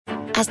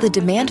As the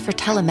demand for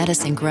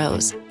telemedicine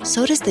grows,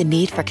 so does the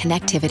need for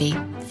connectivity.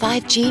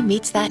 5G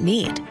meets that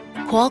need.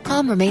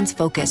 Qualcomm remains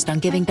focused on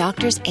giving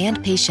doctors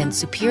and patients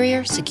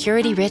superior,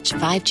 security-rich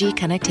 5G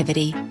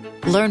connectivity.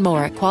 Learn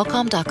more at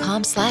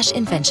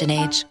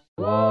qualcomm.com/InventionAge.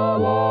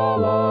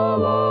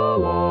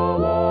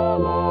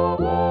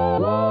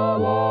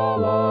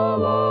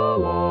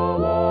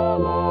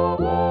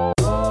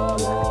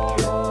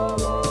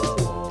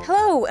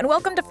 Hello, and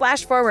welcome to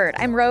Flash Forward.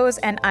 I'm Rose,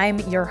 and I'm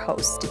your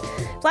host.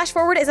 Flash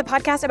Forward is a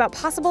podcast about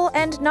possible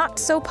and not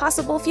so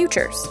possible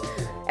futures.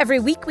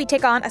 Every week, we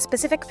take on a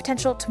specific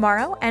potential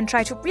tomorrow and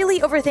try to really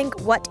overthink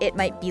what it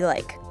might be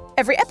like.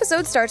 Every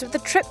episode starts with a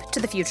trip to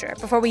the future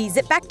before we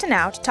zip back to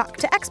now to talk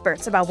to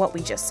experts about what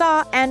we just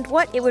saw and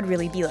what it would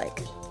really be like.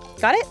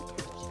 Got it?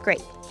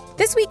 Great.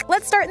 This week,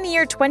 let's start in the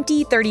year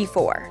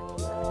 2034.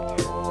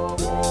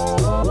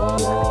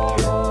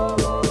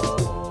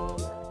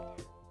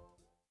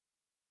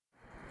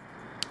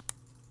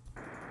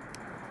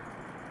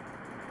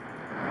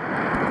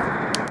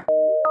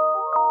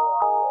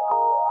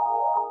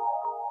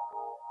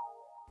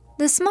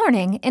 This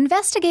morning,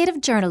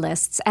 investigative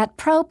journalists at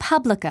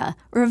ProPublica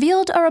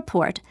revealed a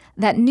report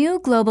that new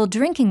global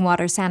drinking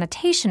water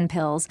sanitation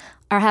pills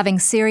are having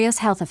serious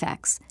health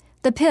effects.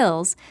 The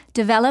pills,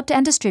 developed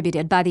and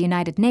distributed by the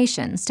United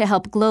Nations to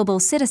help global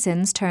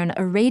citizens turn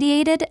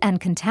irradiated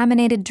and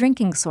contaminated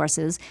drinking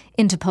sources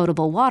into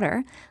potable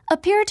water,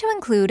 appear to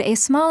include a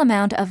small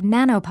amount of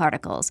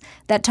nanoparticles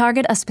that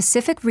target a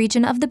specific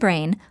region of the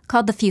brain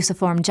called the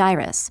fusiform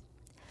gyrus.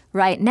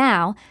 Right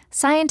now,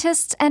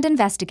 scientists and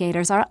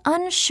investigators are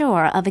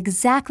unsure of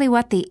exactly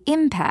what the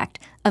impact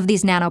of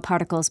these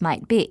nanoparticles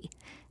might be,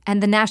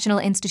 and the National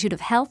Institute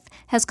of Health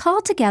has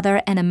called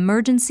together an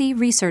emergency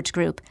research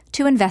group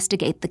to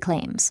investigate the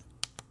claims.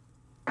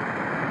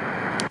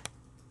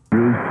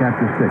 Hebrews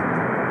chapter 6.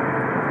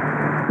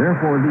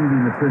 Therefore,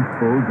 leaving the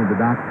principles of the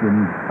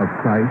doctrine of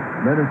Christ,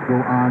 let us go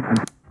on and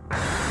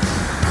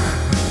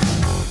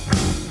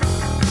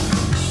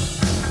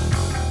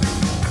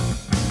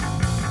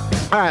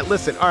All right,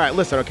 listen.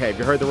 Okay, have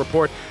you heard the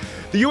report?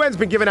 The UN's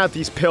been giving out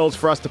these pills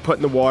for us to put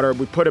in the water.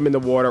 We put them in the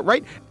water,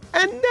 right?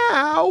 And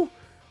now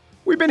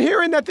we've been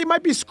hearing that they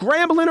might be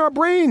scrambling our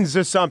brains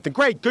or something.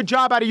 Great. Good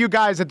job out of you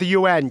guys at the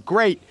UN.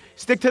 Great.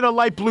 Stick to the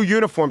light blue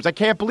uniforms. I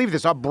can't believe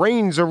this. Our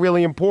brains are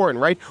really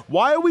important, right?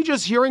 Why are we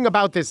just hearing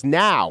about this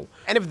now?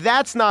 And if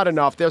that's not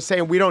enough, they're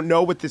saying we don't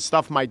know what this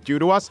stuff might do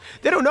to us.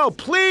 They don't know.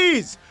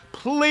 Please,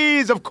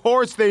 of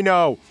course they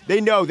know.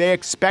 They know. They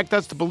expect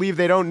us to believe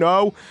they don't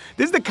know.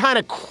 This is the kind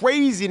of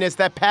craziness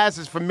that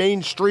passes for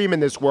mainstream in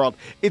this world.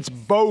 It's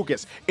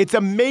bogus. It's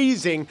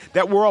amazing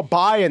that we're all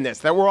buying this,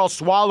 that we're all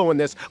swallowing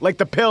this like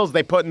the pills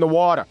they put in the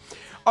water.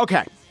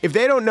 Okay, if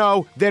they don't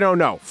know, they don't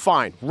know.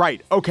 Fine,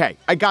 right, okay,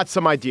 I got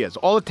some ideas.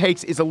 All it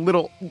takes is a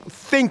little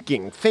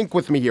thinking. Think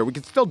with me here. We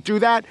can still do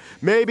that,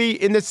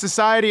 maybe, in this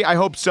society. I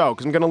hope so,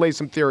 because I'm going to lay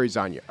some theories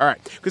on you. All right,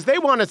 because they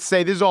want to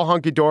say this is all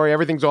hunky-dory,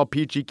 everything's all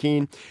peachy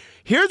keen.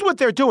 Here's what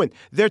they're doing.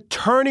 They're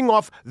turning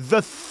off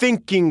the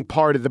thinking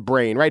part of the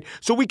brain, right?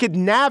 So we could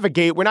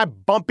navigate. We're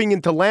not bumping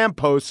into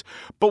lampposts,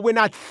 but we're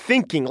not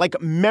thinking, like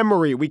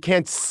memory. We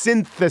can't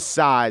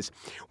synthesize.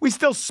 We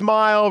still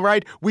smile,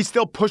 right? We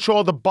still push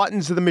all the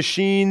buttons of the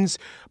machines,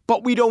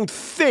 but we don't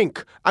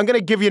think. I'm going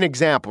to give you an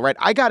example, right?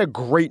 I got a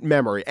great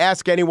memory.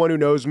 Ask anyone who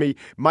knows me.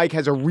 Mike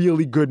has a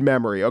really good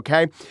memory,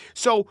 okay?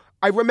 So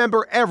I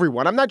remember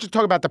everyone. I'm not just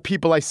talking about the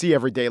people I see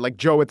every day, like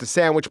Joe at the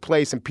sandwich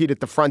place and Pete at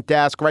the front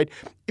desk, right?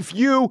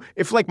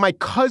 If like my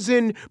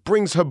cousin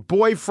brings her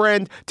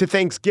boyfriend to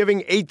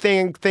Thanksgiving 8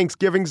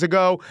 Thanksgivings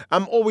ago,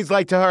 I'm always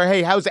like to her,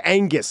 hey, how's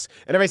Angus?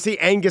 And if I see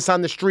Angus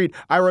on the street,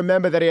 I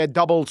remember that he had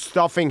double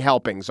stuffing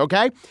helpings,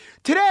 okay?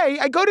 Today,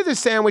 I go to the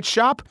sandwich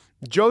shop.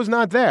 Joe's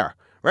not there,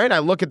 right? I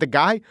look at the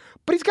guy,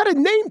 but he's got a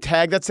name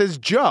tag that says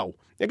Joe.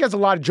 I guess a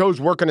lot of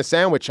Joes work in a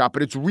sandwich shop,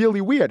 but it's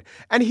really weird.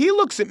 And he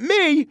looks at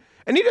me,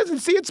 and he doesn't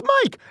see it's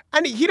Mike.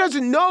 And he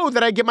doesn't know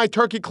that I get my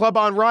turkey club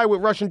on rye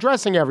with Russian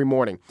dressing every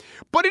morning.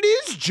 But it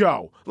is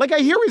Joe. Like, I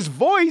hear his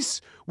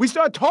voice. We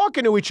start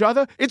talking to each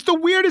other. It's the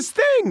weirdest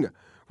thing,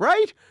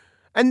 right?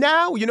 And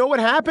now, you know what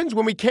happens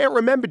when we can't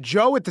remember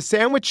Joe at the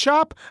sandwich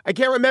shop? I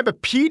can't remember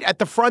Pete at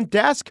the front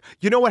desk.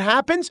 You know what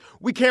happens?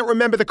 We can't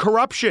remember the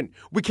corruption.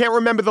 We can't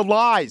remember the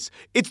lies.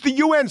 It's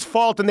the UN's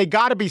fault, and they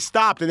got to be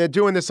stopped, and they're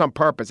doing this on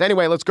purpose.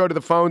 Anyway, let's go to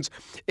the phones.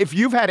 If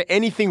you've had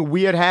anything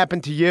weird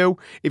happen to you,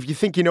 if you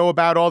think you know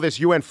about all this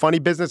UN funny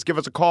business, give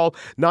us a call,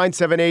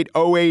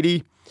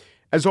 978-080.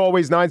 As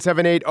always,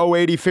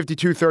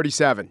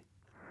 978-080-5237.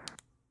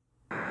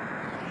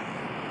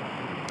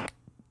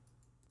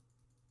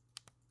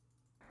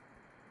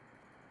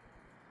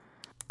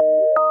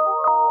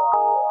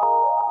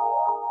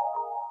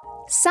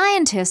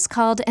 Scientists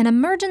called an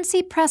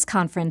emergency press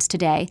conference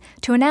today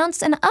to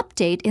announce an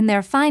update in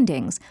their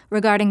findings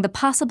regarding the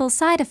possible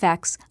side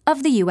effects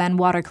of the UN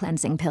water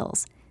cleansing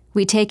pills.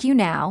 We take you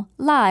now,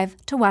 live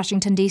to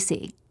Washington,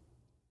 D.C.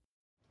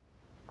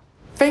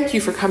 Thank you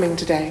for coming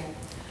today.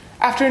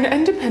 After an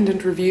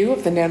independent review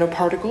of the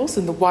nanoparticles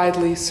in the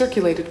widely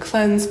circulated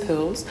cleanse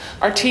pills,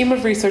 our team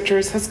of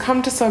researchers has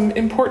come to some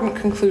important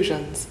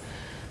conclusions.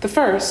 The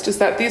first is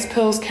that these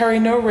pills carry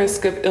no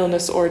risk of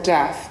illness or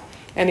death.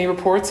 Any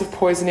reports of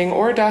poisoning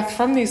or death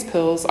from these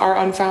pills are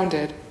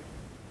unfounded.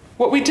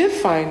 What we did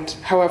find,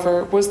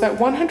 however, was that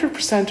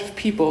 100% of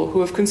people who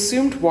have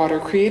consumed water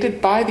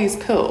created by these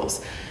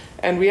pills,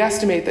 and we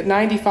estimate that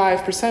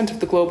 95%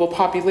 of the global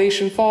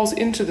population falls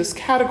into this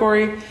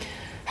category,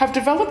 have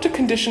developed a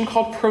condition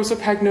called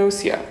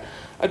prosopagnosia,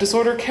 a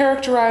disorder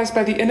characterized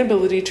by the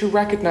inability to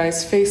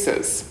recognize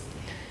faces.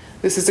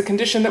 This is a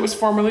condition that was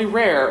formerly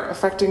rare,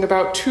 affecting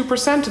about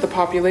 2% of the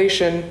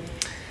population.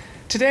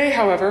 Today,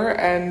 however,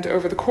 and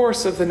over the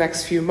course of the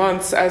next few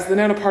months, as the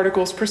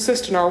nanoparticles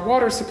persist in our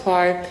water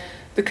supply,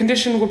 the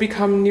condition will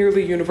become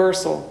nearly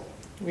universal.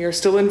 We are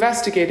still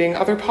investigating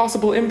other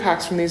possible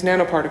impacts from these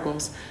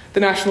nanoparticles. The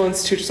National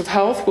Institutes of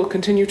Health will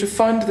continue to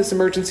fund this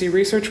emergency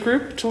research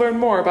group to learn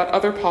more about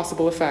other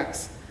possible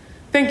effects.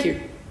 Thank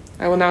you.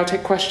 I will now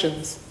take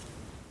questions.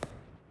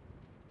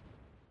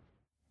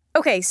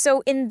 Okay,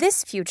 so in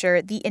this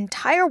future, the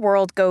entire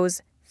world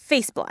goes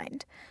face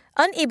blind,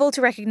 unable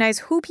to recognize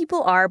who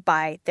people are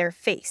by their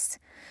face.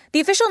 The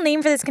official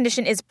name for this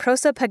condition is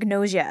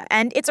prosopagnosia,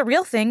 and it's a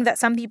real thing that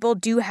some people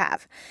do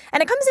have.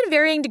 And it comes in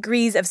varying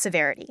degrees of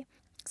severity.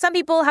 Some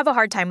people have a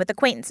hard time with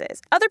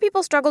acquaintances. Other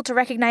people struggle to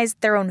recognize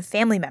their own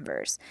family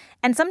members,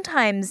 and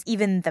sometimes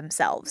even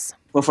themselves.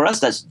 Well, for us,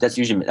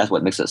 that's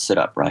what makes us sit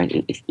up,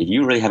 right? If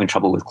you're really having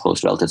trouble with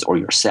close relatives or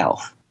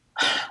yourself,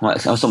 well, I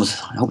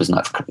hope it's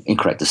not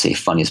incorrect to say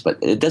funniest, but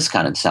it does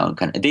kind of sound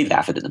they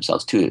laugh at it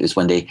themselves too, is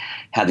when they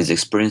have these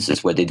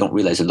experiences where they don't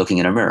realize they're looking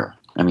in a mirror.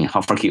 I mean,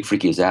 how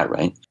freaky is that,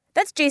 right?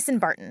 That's Jason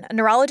Barton, a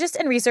neurologist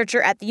and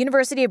researcher at the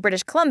University of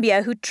British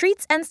Columbia who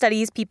treats and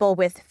studies people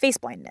with face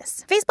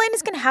blindness. Face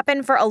blindness can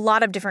happen for a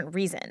lot of different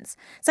reasons.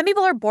 Some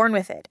people are born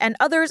with it, and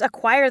others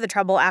acquire the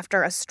trouble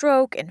after a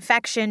stroke,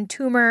 infection,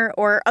 tumor,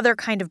 or other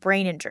kind of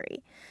brain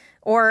injury.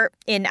 Or,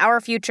 in our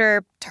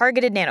future,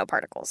 targeted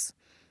nanoparticles.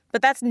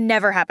 But that's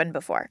never happened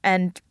before,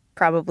 and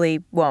probably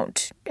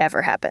won't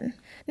ever happen.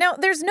 Now,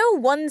 there's no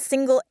one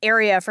single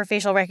area for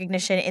facial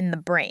recognition in the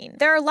brain.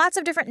 There are lots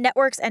of different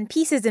networks and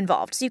pieces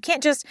involved, so you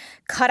can't just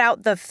cut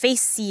out the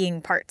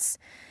face-seeing parts.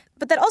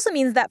 But that also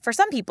means that for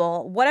some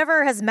people,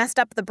 whatever has messed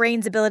up the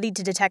brain's ability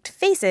to detect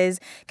faces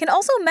can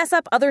also mess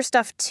up other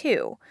stuff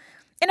too.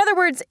 In other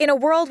words, in a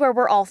world where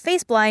we're all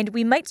face blind,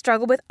 we might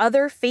struggle with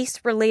other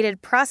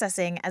face-related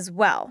processing as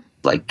well.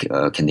 Like,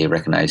 can they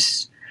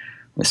recognize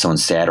if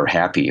someone's sad or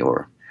happy,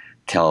 or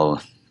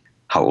tell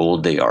how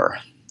old they are,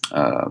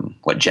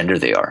 what gender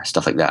they are,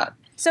 stuff like that.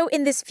 So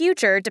in this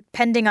future,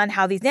 depending on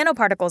how these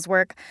nanoparticles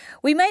work,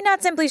 we might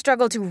not simply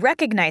struggle to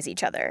recognize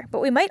each other,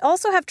 but we might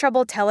also have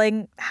trouble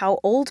telling how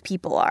old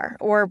people are,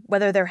 or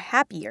whether they're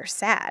happy or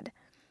sad.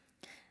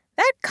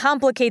 That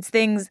complicates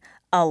things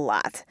a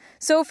lot.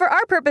 So for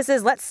our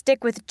purposes, let's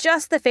stick with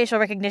just the facial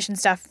recognition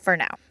stuff for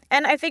now.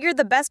 And I figured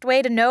the best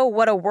way to know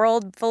what a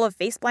world full of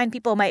face-blind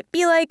people might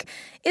be like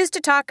is to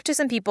talk to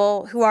some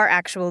people who are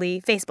actually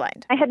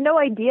face-blind. I had no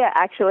idea,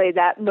 actually,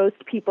 that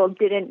most people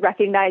didn't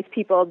recognize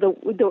people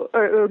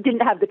or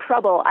didn't have the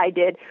trouble I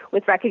did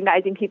with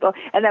recognizing people,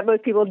 and that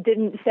most people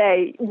didn't,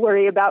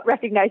 worry about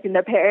recognizing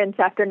their parents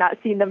after not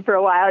seeing them for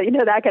a while,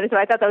 that kind of stuff.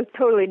 I thought that was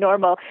totally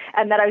normal,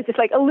 and that I was just,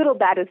 a little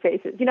bad with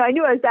faces. I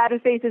knew I was bad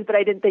with faces, but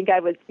I didn't think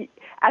I was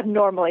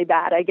abnormally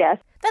bad, I guess.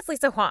 That's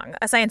Lisa Huang,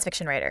 a science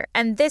fiction writer.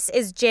 And this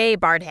is Jay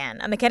Bardhan,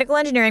 a mechanical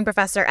engineering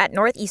professor at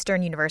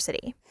Northeastern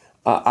University.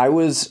 I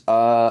was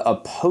a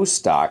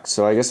postdoc,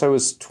 so I guess I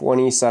was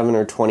 27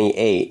 or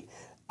 28.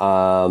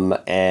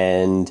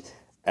 And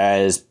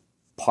as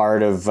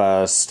part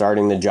of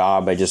starting the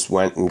job, I just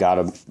went and got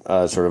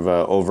a sort of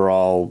a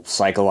overall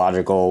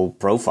psychological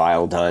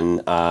profile done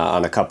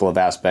on a couple of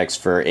aspects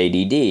for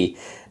ADD.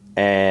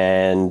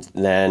 And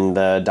then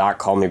the doc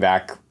called me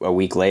back a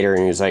week later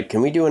and he was like,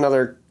 "Can we do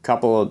another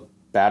couple of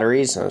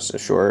batteries?" And I said,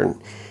 "Sure."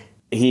 And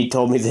he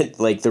told me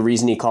that the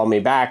reason he called me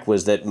back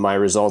was that my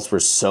results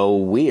were so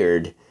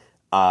weird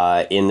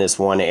in this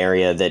one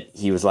area that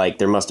he was like,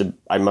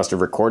 I must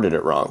have recorded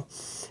it wrong.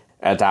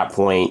 At that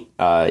point,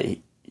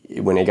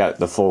 when he got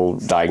the full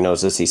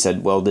diagnosis, he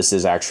said, "Well, this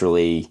is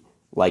actually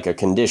like a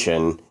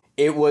condition."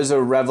 It was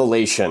a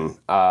revelation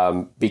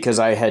because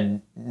I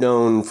had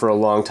known for a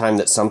long time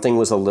that something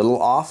was a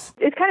little off.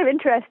 It's kind of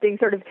interesting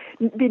sort of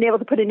being able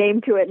to put a name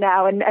to it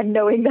now and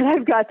knowing that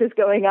I've got this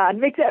going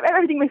on.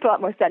 Everything makes a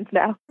lot more sense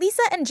now.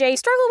 Lisa and Jay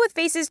struggle with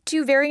faces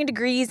to varying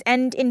degrees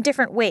and in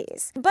different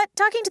ways. But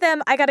talking to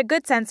them, I got a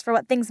good sense for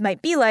what things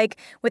might be like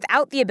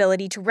without the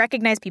ability to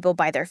recognize people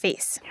by their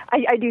face.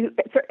 I do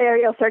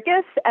aerial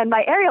circus, and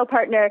my aerial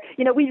partner,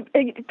 we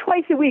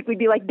twice a week we'd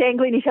be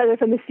dangling each other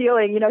from the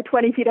ceiling,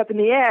 20 feet up in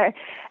the air.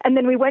 together. And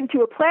then we went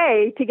to a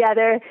play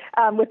together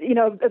with,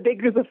 a big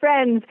group of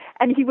friends,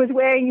 and he was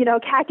wearing,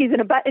 khakis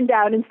and a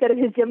button-down instead of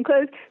his gym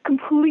clothes,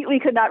 completely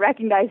could not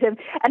recognize him.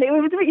 And it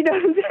was,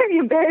 it was very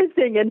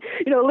embarrassing and,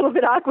 a little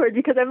bit awkward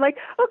because I'm like,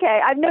 okay,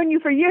 I've known you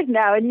for years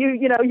now, and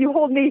you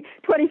hold me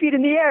 20 feet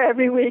in the air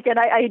every week, and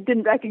I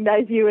didn't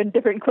recognize you in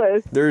different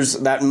clothes. There's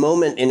that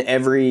moment in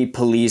every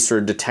police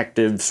or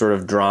detective sort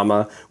of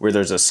drama where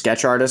there's a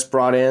sketch artist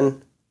brought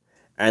in,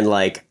 and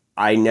like,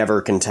 I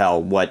never can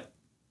tell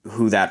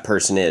who that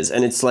person is.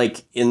 And it's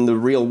like in the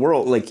real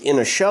world, like in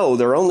a show,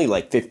 there are only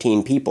like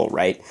 15 people,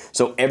 right?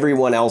 So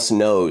everyone else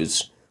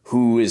knows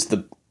who is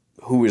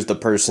the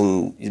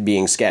person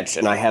being sketched.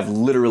 And I have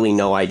literally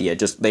no idea.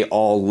 Just they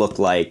all look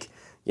like,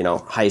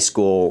 high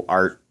school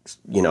art,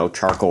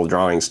 charcoal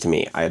drawings to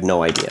me. I have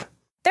no idea.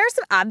 There are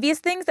some obvious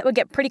things that would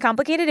get pretty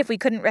complicated if we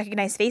couldn't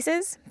recognize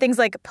faces. Things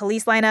like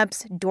police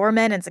lineups,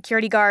 doormen and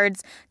security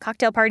guards,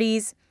 cocktail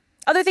parties.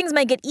 Other things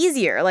might get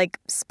easier, like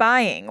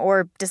spying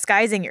or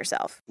disguising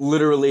yourself.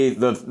 Literally,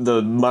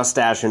 the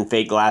mustache and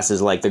fake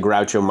glasses like the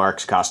Groucho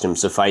Marx costume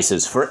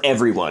suffices for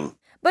everyone.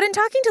 But in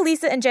talking to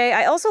Lisa and Jay,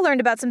 I also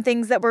learned about some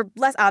things that were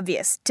less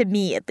obvious, to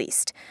me at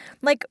least.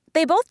 Like,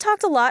 they both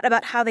talked a lot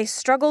about how they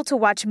struggle to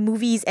watch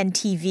movies and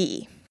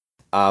TV.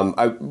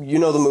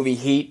 The movie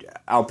Heat,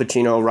 Al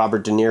Pacino,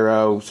 Robert De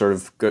Niro, sort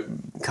of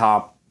good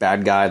cop,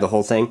 bad guy, the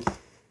whole thing.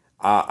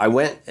 I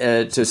went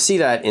to see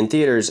that in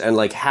theaters, and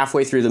like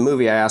halfway through the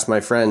movie, I asked my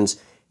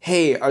friends,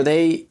 "Hey, are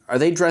they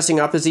dressing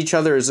up as each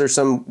other? Is there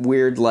some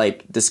weird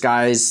like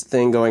disguise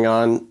thing going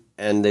on?"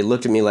 And they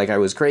looked at me like I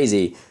was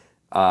crazy.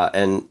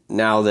 And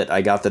now that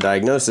I got the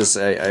diagnosis,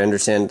 I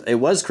understand it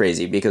was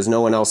crazy because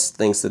no one else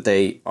thinks that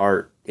they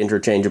are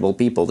interchangeable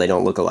people. They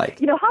don't look alike.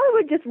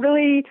 Hollywood just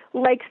really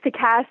likes to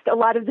cast a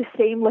lot of the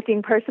same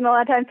looking person a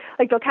lot of times.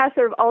 Like they'll cast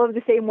sort of all of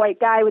the same white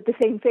guy with the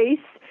same face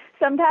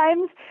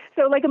sometimes.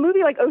 So like a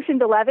movie like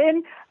Ocean's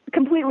 11,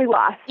 completely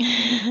lost.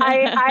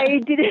 I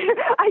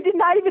did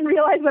not even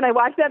realize when I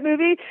watched that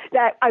movie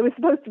that I was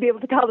supposed to be able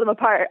to tell them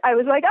apart. I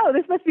was like, oh,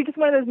 this must be just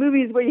one of those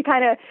movies where you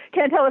kind of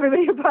can't tell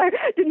everybody apart.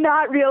 Did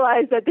not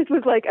realize that this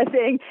was like a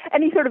thing.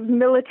 Any sort of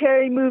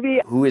military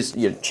movie. Who is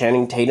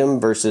Channing Tatum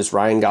versus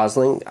Ryan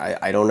Gosling?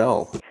 I don't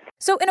know.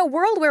 So in a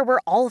world where we're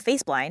all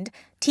face blind,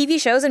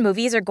 TV shows and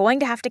movies are going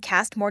to have to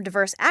cast more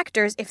diverse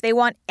actors if they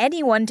want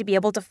anyone to be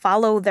able to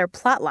follow their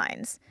plot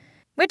lines.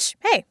 Which,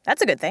 hey,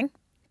 that's a good thing.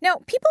 Now,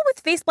 people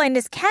with face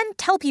blindness can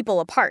tell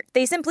people apart.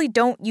 They simply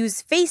don't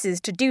use faces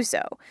to do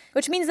so,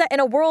 which means that in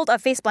a world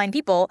of face blind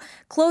people,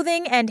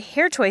 clothing and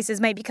hair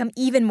choices might become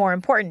even more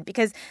important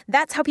because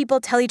that's how people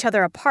tell each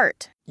other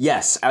apart.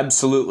 Yes,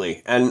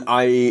 absolutely. And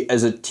I,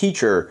 as a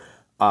teacher,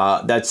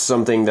 that's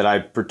something that I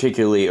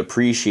particularly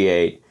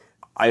appreciate.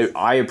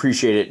 I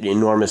appreciate it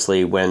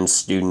enormously when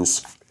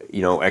students,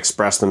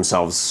 express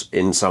themselves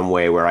in some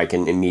way where I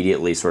can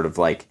immediately sort of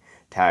like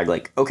tag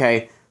like,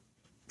 okay,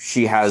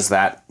 she has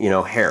that,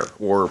 hair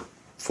or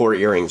 4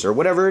 earrings or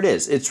whatever it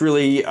is. It's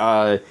really,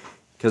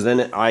 because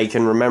then I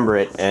can remember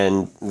it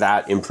and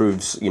that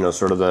improves,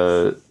 sort of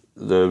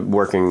the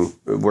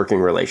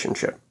working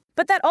relationship.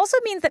 But that also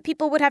means that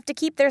people would have to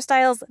keep their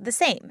styles the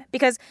same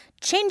because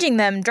changing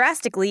them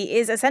drastically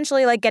is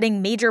essentially like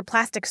getting major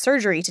plastic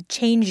surgery to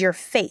change your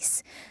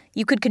face.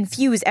 You could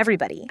confuse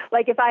everybody.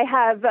 Like if I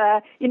have,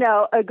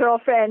 a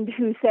girlfriend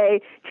who,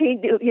 say,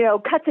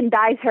 cuts and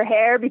dyes her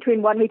hair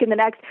between 1 week and the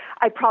next,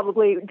 I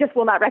probably just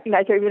will not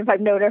recognize her, even if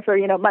I've known her for,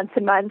 months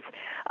and months.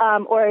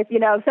 Or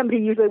if, somebody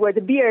usually wears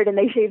a beard and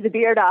they shave the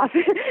beard off,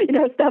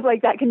 stuff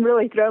like that can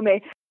really throw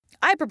me.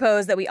 I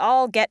propose that we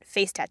all get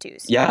face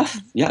tattoos. Yeah.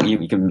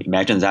 You can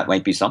imagine that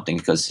might be something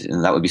because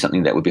that would be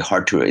something that would be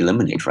hard to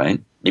eliminate, right?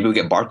 Maybe we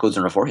get barcodes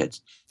on our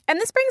foreheads. And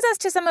this brings us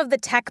to some of the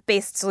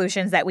tech-based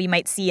solutions that we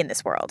might see in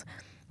this world.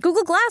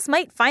 Google Glass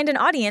might find an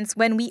audience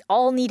when we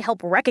all need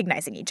help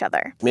recognizing each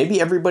other. Maybe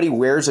everybody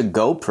wears a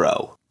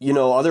GoPro.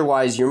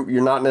 Otherwise you're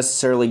not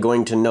necessarily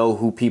going to know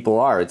who people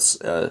are.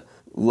 It's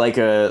like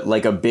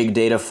a big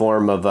data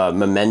form of a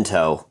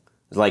memento.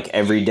 Like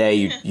every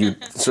day you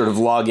sort of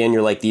log in,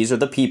 you're like, these are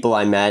the people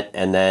I met,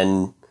 and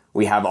then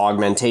we have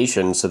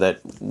augmentation so that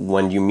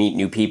when you meet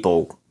new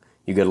people,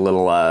 you get a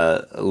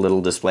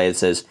little display that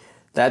says,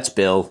 that's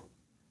Bill.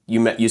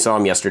 You saw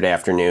him yesterday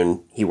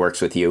afternoon. He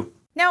works with you.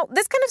 Now,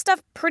 this kind of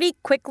stuff pretty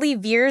quickly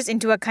veers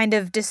into a kind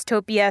of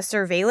dystopia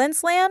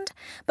surveillance land,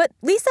 but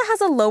Lisa has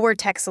a lower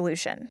tech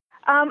solution.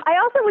 I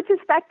also would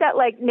suspect that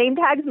name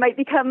tags might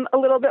become a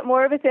little bit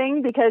more of a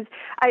thing because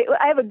I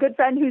have a good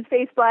friend who's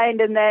face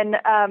blind and then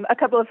a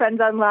couple of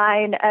friends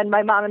online and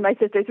my mom and my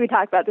sisters, we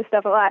talk about this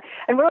stuff a lot.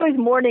 And we're always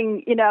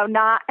mourning,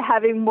 not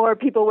having more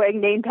people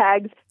wearing name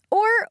tags.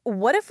 Or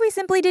what if we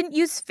simply didn't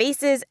use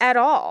faces at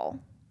all?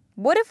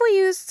 What if we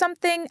used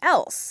something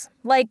else,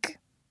 like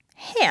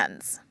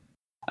hands?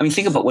 I mean,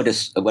 think about what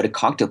a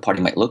cocktail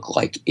party might look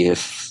like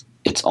if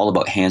it's all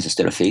about hands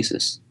instead of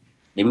faces.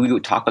 Maybe we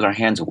would talk with our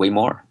hands way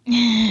more.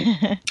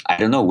 I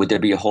don't know. Would there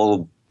be a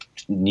whole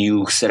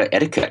new set of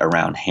etiquette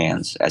around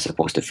hands as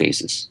opposed to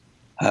faces?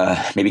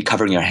 Maybe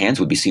covering your hands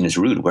would be seen as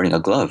rude, wearing a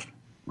glove,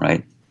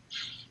 right?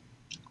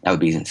 That would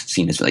be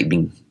seen as like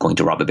going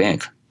to rob a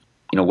bank.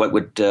 What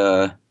would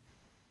the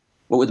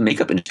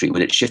makeup industry,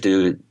 would it shift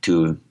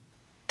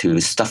to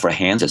stuff our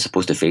hands as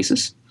opposed to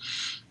faces?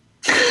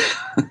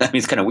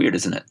 It's kind of weird,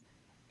 isn't it?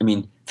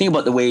 Think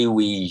about the way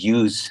we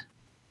use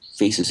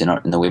faces in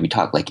the way we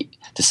talk, like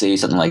to say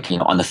something like,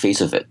 on the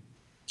face of it.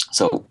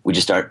 So we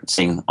just start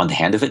saying on the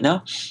hand of it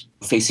now,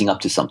 facing up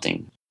to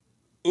something.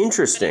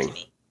 Interesting.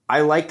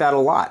 I like that a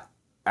lot,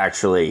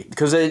 actually,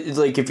 because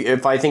like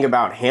if I think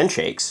about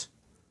handshakes,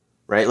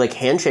 right? Like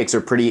handshakes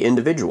are pretty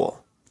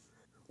individual,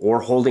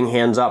 or holding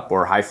hands up,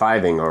 or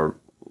high-fiving, or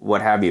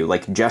what have you,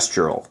 like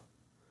gestural.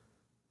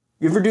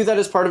 You ever do that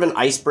as part of an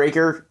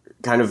icebreaker?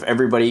 Kind of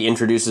everybody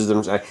introduces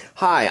them, like,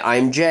 hi,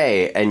 I'm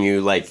Jay, and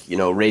you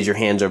raise your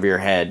hands over your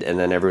head, and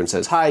then everyone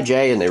says, hi,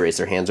 Jay, and they raise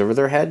their hands over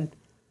their head.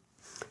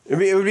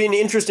 It would be an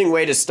interesting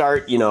way to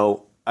start,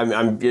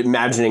 I'm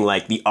imagining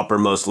like the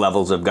uppermost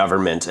levels of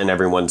government, and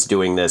everyone's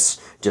doing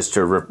this just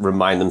to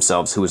remind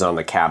themselves who's on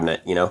the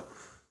cabinet,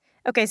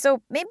 Okay,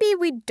 so maybe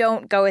we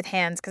don't go with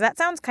hands, because that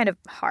sounds kind of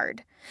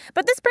hard.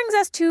 But this brings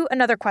us to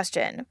another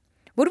question.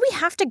 Would we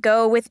have to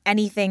go with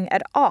anything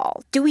at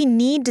all? Do we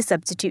need to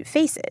substitute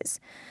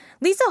faces?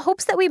 Lisa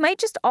hopes that we might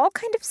just all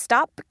kind of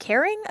stop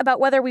caring about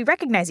whether we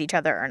recognize each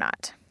other or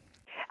not.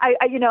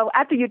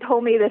 After you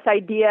told me this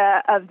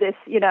idea of this,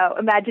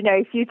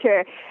 imaginary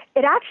future,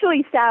 it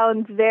actually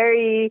sounds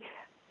very,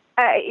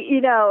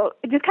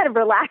 just kind of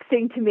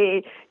relaxing to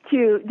me,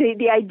 to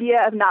the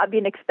idea of not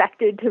being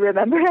expected to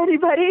remember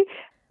anybody.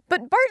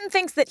 But Barton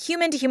thinks that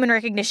human-to-human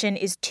recognition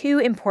is too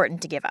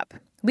important to give up.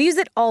 We use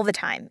it all the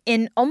time,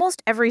 in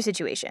almost every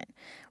situation.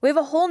 We have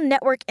a whole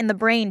network in the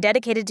brain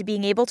dedicated to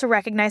being able to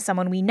recognize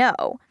someone we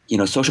know.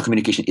 Social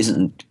communication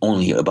isn't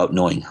only about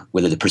knowing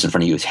whether the person in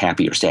front of you is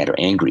happy or sad or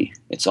angry.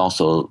 It's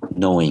also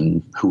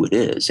knowing who it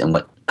is and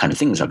what kind of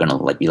things are going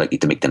to be likely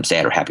to make them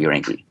sad or happy or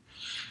angry.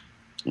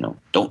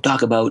 Don't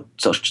talk about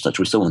such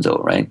with so-and-so,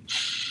 right?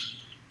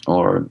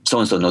 Or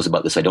so-and-so knows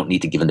about this, I don't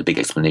need to give them the big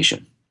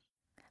explanation.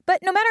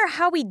 But no matter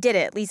how we did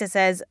it, Lisa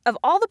says, of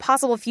all the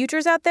possible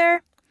futures out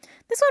there,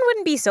 this one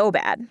wouldn't be so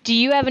bad. Do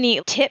you have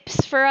any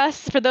tips for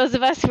us, for those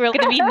of us who are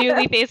going to be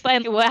newly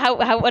faceblind?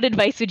 What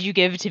advice would you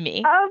give to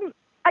me?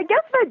 I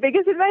guess my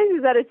biggest advice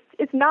is that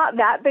it's not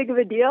that big of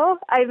a deal.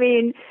 I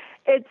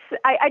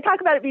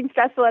talk about it being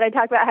stressful, and I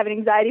talk about having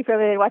anxiety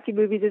from it, and watching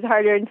movies is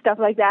harder and stuff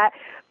like that.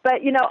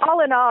 But,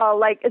 all in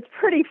all, it's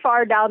pretty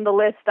far down the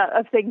list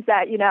of things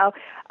that,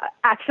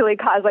 actually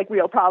cause,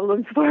 real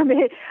problems for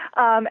me.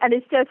 And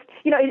it's just,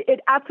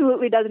 it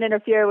absolutely doesn't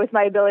interfere with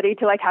my ability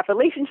to, have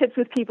relationships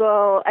with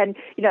people and,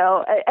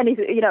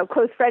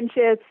 close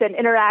friendships and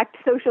interact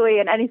socially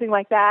and anything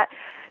like that.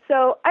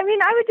 So, I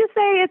would just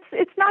say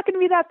it's not going to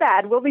be that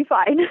bad. We'll be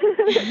fine.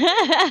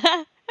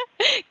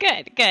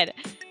 Good.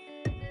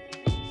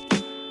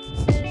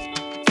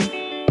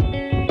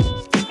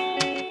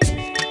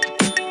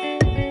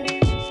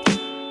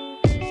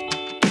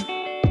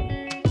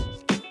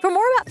 For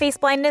more about face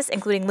blindness,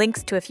 including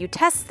links to a few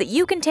tests that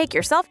you can take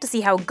yourself to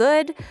see how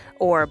good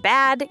or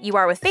bad you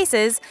are with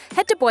faces,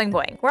 head to Boing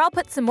Boing, where I'll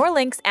put some more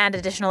links and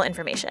additional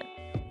information.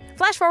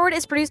 Flash Forward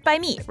is produced by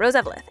me, Rose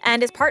Eveleth,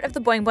 and is part of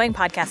the Boing Boing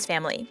podcast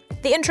family.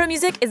 The intro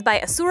music is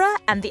by Asura,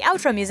 and the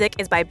outro music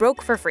is by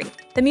Broke for Free.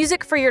 The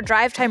music for your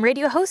Drive Time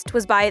Radio host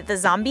was by the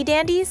Zombie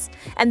Dandies,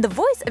 and the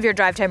voice of your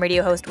Drive Time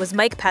Radio host was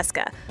Mike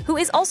Pesca, who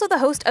is also the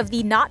host of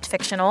the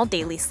not-fictional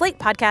Daily Slate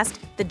podcast,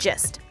 The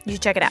Gist. You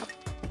should check it out.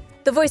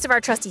 The voice of our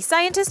trusty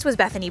scientist was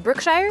Bethany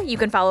Brookshire. You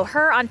can follow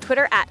her on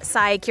Twitter at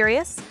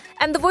SciCurious.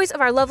 And the voice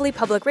of our lovely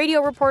public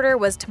radio reporter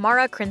was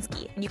Tamara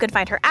Krinsky. And you can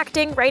find her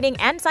acting, writing,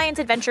 and science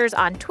adventures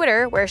on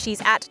Twitter, where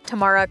she's at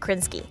Tamara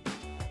Krinsky.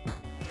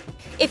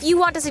 If you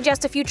want to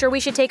suggest a future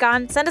we should take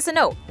on, send us a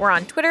note. We're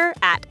on Twitter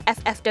at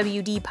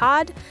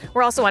FFWDpod.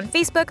 We're also on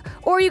Facebook,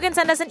 or you can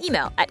send us an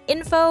email at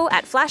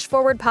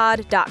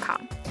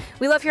info@flashforwardpod.com.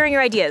 We love hearing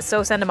your ideas,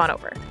 so send them on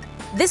over.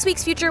 This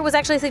week's future was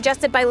actually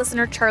suggested by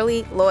listener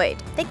Charlie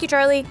Lloyd. Thank you,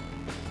 Charlie.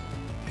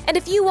 And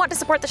if you want to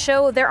support the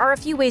show, there are a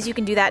few ways you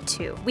can do that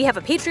too. We have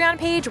a Patreon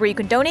page where you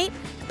can donate,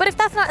 but if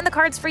that's not in the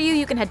cards for you,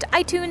 you can head to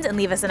iTunes and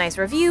leave us a nice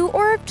review,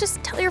 or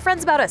just tell your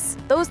friends about us.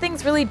 Those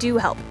things really do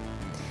help.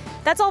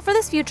 That's all for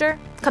this future.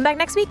 Come back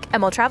next week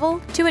and we'll travel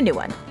to a new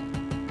one.